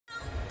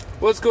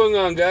What's going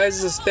on, guys?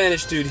 It's a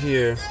Spanish dude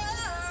here.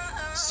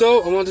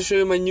 So, I want to show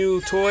you my new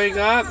toy I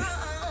got.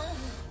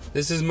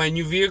 This is my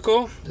new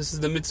vehicle. This is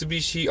the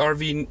Mitsubishi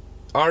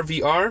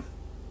RVR.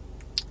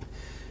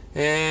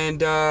 And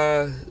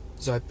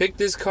so I picked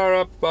this car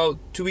up about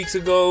 2 weeks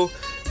ago.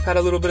 Had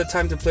a little bit of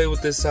time to play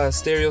with this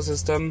stereo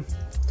system.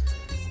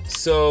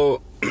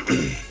 So,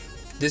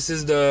 this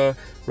is the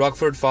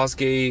Rockford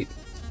Fosgate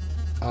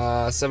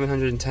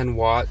 710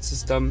 watt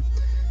system.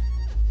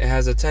 It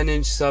has a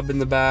 10-inch sub in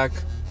the back.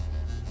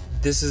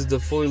 This is the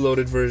fully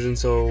loaded version,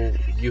 so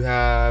you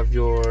have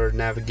your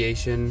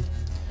navigation.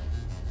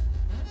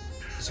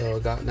 So I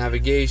got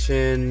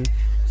navigation.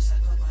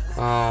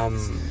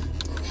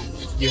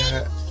 You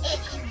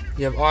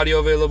have audio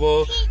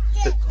available.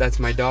 That's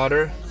my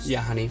daughter.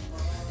 Yeah, honey.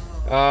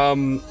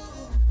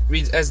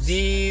 Reads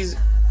SDs.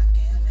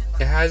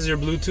 It has your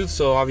Bluetooth,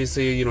 so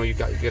obviously you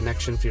got your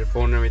connection for your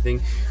phone and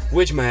everything,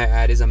 which might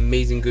add is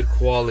amazing good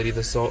quality.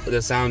 The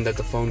sound that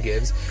the phone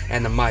gives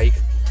and the mic.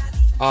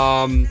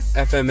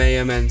 FM,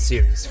 AM, and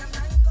series.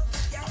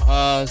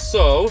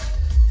 So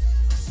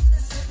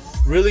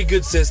really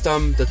good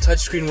system. The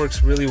touchscreen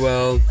works really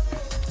well.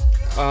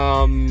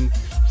 And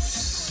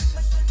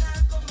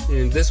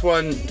this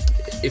one,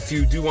 if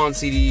you do want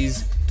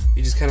CDs,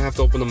 you just kind of have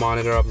to open the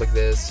monitor up like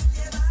this,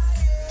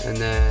 and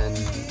then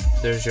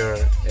there's your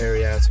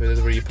area. So this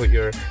is where you put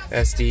your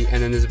SD,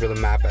 and then this is where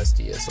the map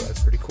SD is. So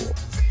that's pretty cool.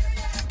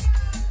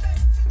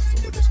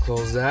 So we'll just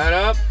close that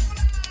up.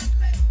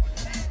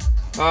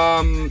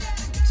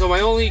 So my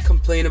only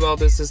complaint about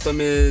this system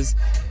is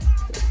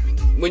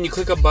when you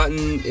click a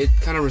button, it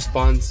kind of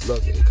responds.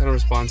 Look, it kind of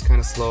responds kind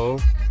of slow.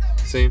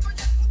 See,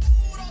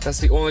 that's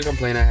the only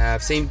complaint I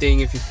have. Same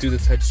thing if you do the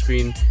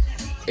touchscreen,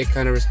 it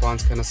kind of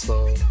responds kind of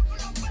slow.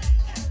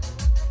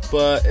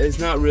 But it's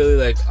not really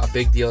like a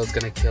big deal. It's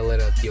gonna kill it,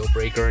 a deal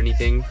breaker or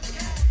anything.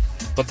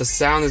 But the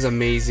sound is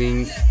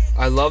amazing.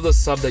 I love the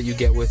sub that you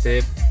get with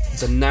it.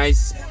 It's a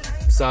nice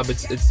sub.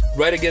 It's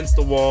right against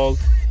the wall.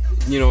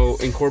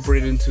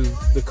 Incorporated into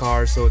the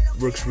car, so it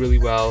works really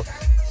well.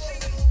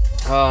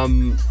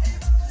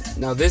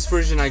 Now this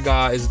version I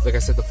got is, like I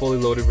said, the fully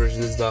loaded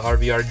version is the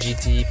RVR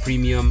GT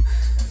premium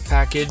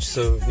package.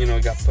 So I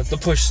got the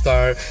push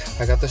start,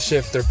 I got the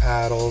shifter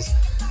paddles.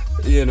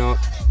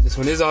 This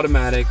one is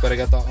automatic, but I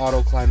got the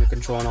auto climate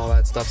control and all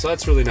that stuff, so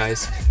that's really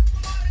nice.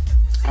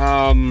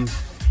 Let me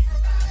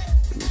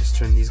just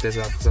turn these guys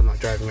off because I'm not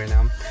driving right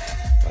now.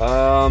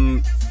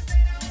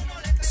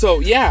 So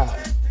yeah.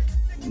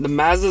 The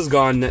Mazda's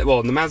gone.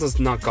 Well, the Mazda's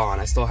not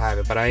gone. I still have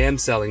it, but I am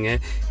selling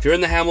it. If you're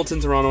in the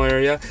Hamilton, Toronto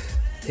area,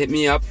 hit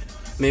me up.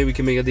 Maybe we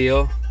can make a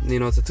deal.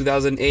 It's a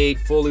 2008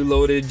 fully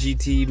loaded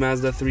GT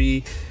Mazda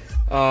 3,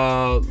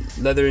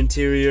 leather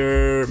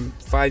interior,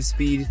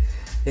 5-speed.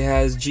 It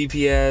has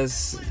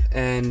GPS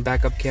and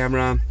backup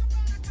camera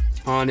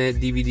on it,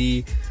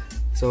 DVD.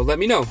 So let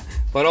me know.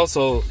 But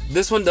also,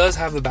 this one does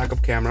have the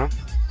backup camera.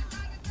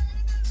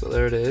 So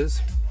there it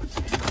is.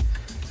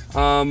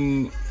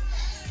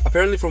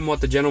 Apparently, from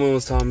what the gentleman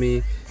was telling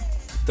me,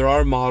 there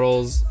are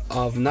models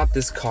of not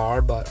this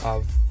car, but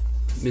of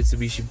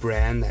Mitsubishi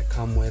brand that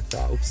come with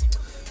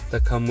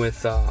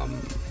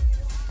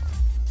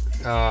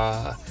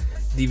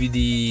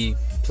DVD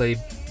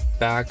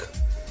playback,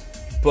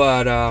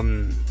 but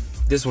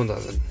this one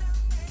doesn't.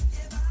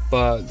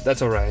 But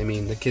that's alright. I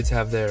mean, the kids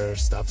have their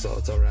stuff, so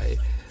it's alright.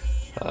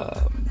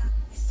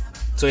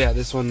 So yeah,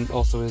 this one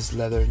also is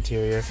leather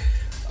interior.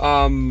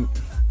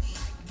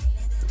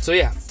 So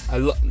yeah, I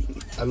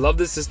love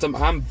this system.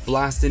 I'm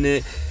blasting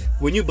it.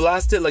 When you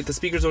blast it, like, the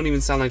speakers don't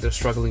even sound like they're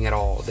struggling at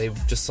all. They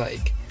just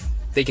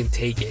they can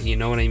take it. You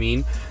know what I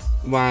mean?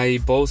 My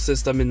Bose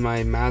system in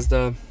my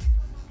Mazda,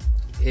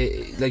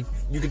 you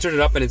can turn it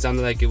up and it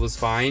sounded like it was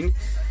fine.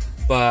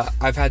 But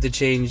I've had to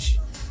change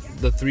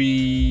the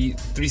three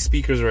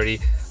speakers already.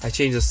 I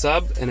changed the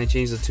sub and I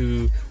changed the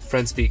 2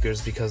 front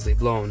speakers because they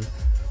blown.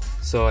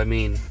 So I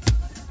mean,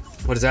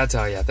 what does that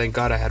tell you? Thank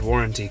God I had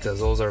warranty, because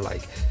those are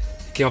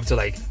came up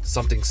to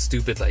something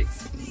stupid,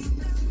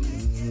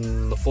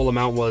 the full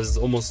amount was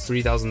almost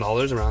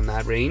 $3,000, around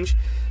that range.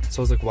 So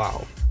I was like,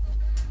 wow.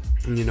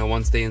 And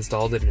once they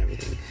installed it and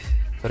everything,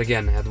 but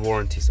again, I had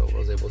warranty, so I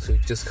was able to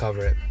just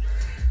cover it.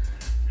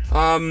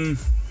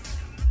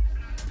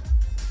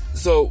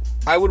 So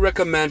I would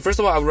recommend, first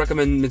of all, I would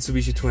recommend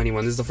Mitsubishi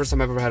 21. This is the first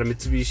time I've ever had a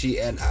Mitsubishi,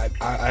 and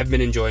I've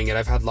been enjoying it.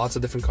 I've had lots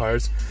of different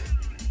cars,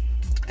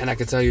 and I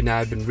can tell you now,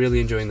 I've been really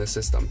enjoying this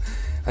system.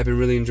 I've been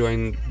really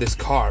enjoying this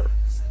car.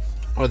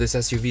 Or this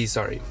SUV,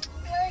 sorry.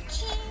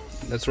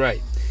 That's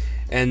right.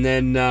 And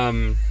then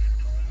the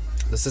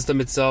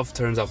system itself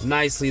turns out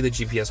nicely. The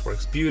GPS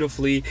works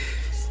beautifully.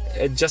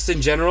 Just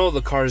in general,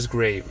 the car is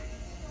great.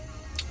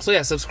 So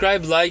yeah,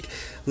 subscribe, like,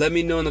 let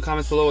me know in the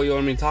comments below what you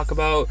want me to talk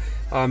about.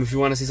 If you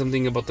want to see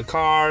something about the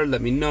car,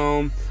 let me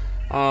know.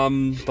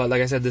 But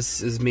like I said,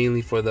 this is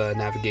mainly for the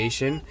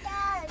navigation,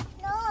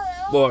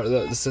 or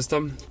the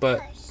system. But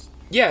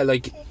yeah,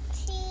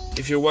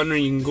 if you're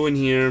wondering, you can go in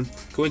here,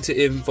 go into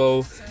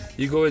info,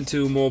 you go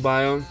into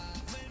mobile,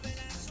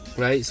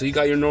 right? So you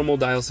got your normal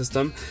dial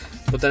system,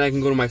 but then I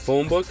can go to my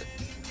phone book,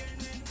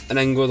 and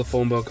I can go to the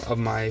phone book of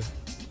my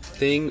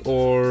thing,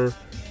 or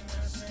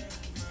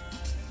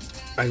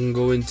I can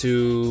go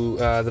into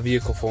the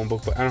vehicle phone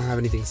book, but I don't have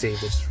anything saved,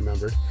 I just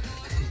remembered.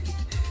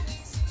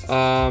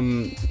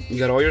 You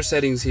got all your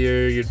settings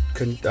here, your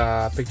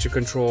picture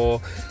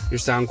control, your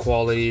sound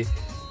quality,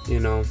 you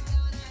know.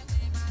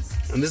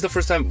 And this is the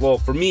first time, well,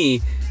 for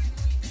me,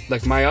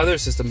 like my other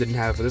system didn't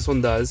have it, but this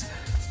one does.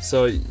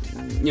 So,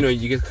 you know,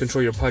 you get to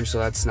control your punch, so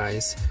that's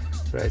nice,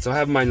 right? So I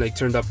have mine like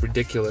turned up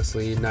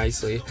ridiculously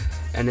nicely,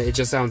 and it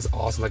just sounds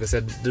awesome. Like I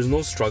said, there's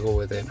no struggle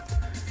with it.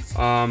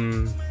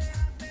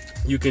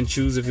 You can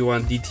choose if you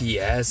want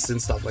DTS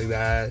and stuff like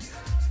that.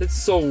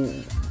 It's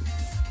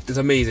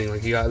amazing.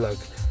 Like you got, look,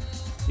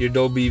 your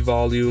Dolby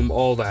volume,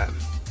 all that.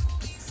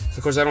 Of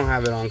course, I don't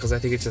have it on because I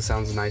think it just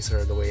sounds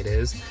nicer the way it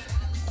is.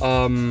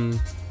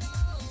 On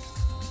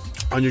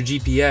your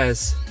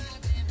GPS,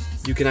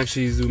 you can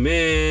actually zoom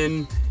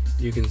in,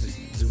 you can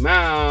zoom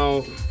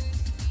out.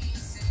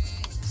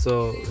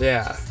 So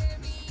yeah,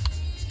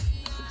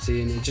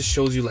 see, and it just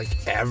shows you like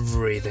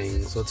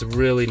everything. So it's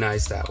really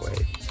nice that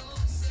way.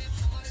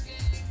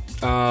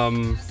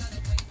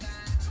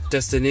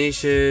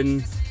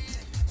 Destination,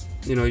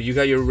 you know, you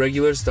got your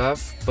regular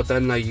stuff, but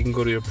then like you can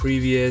go to your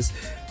previous,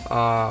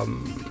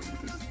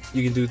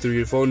 you can do through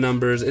your phone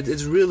numbers.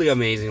 It's really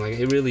amazing. Like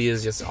it really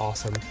is just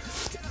awesome.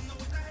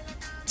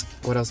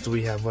 What else do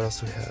we have?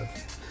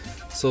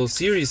 So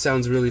Siri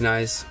sounds really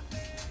nice.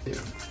 You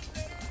know,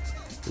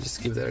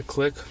 just give that a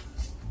click.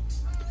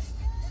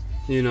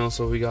 You know,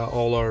 so we got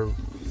all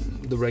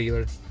the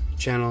regular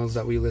channels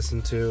that we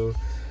listen to,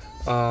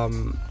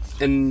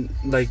 and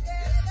like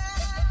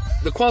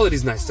the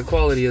quality's nice. The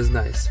quality is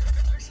nice.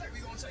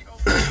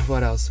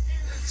 What else?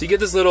 So you get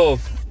this little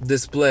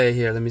display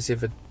here. Let me see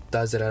if it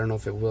does it. I don't know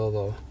if it will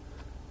though.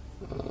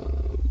 Hold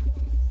on,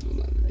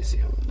 let me see.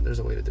 Hold on. There's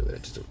a way to do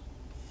it.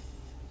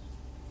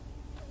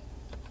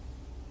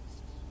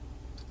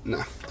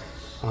 Nah,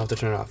 I'll have to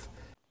turn it off.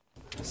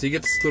 So you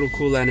get this little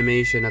cool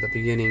animation at the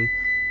beginning.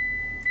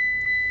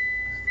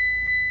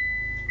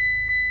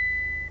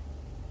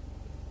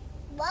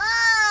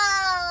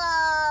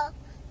 Wow,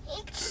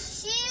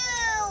 it's you.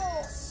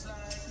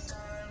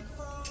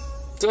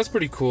 So that's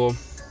pretty cool.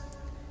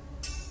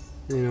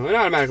 You know, it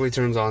automatically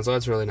turns on, so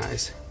that's really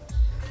nice.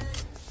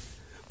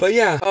 But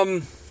yeah,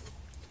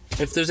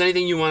 if there's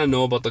anything you want to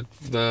know about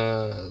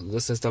the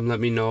system,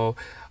 let me know.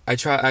 I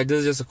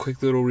did just a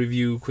quick little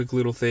review, quick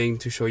little thing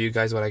to show you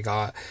guys what I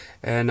got,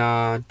 and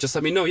just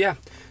let me know. Yeah,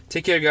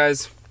 take care,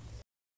 guys.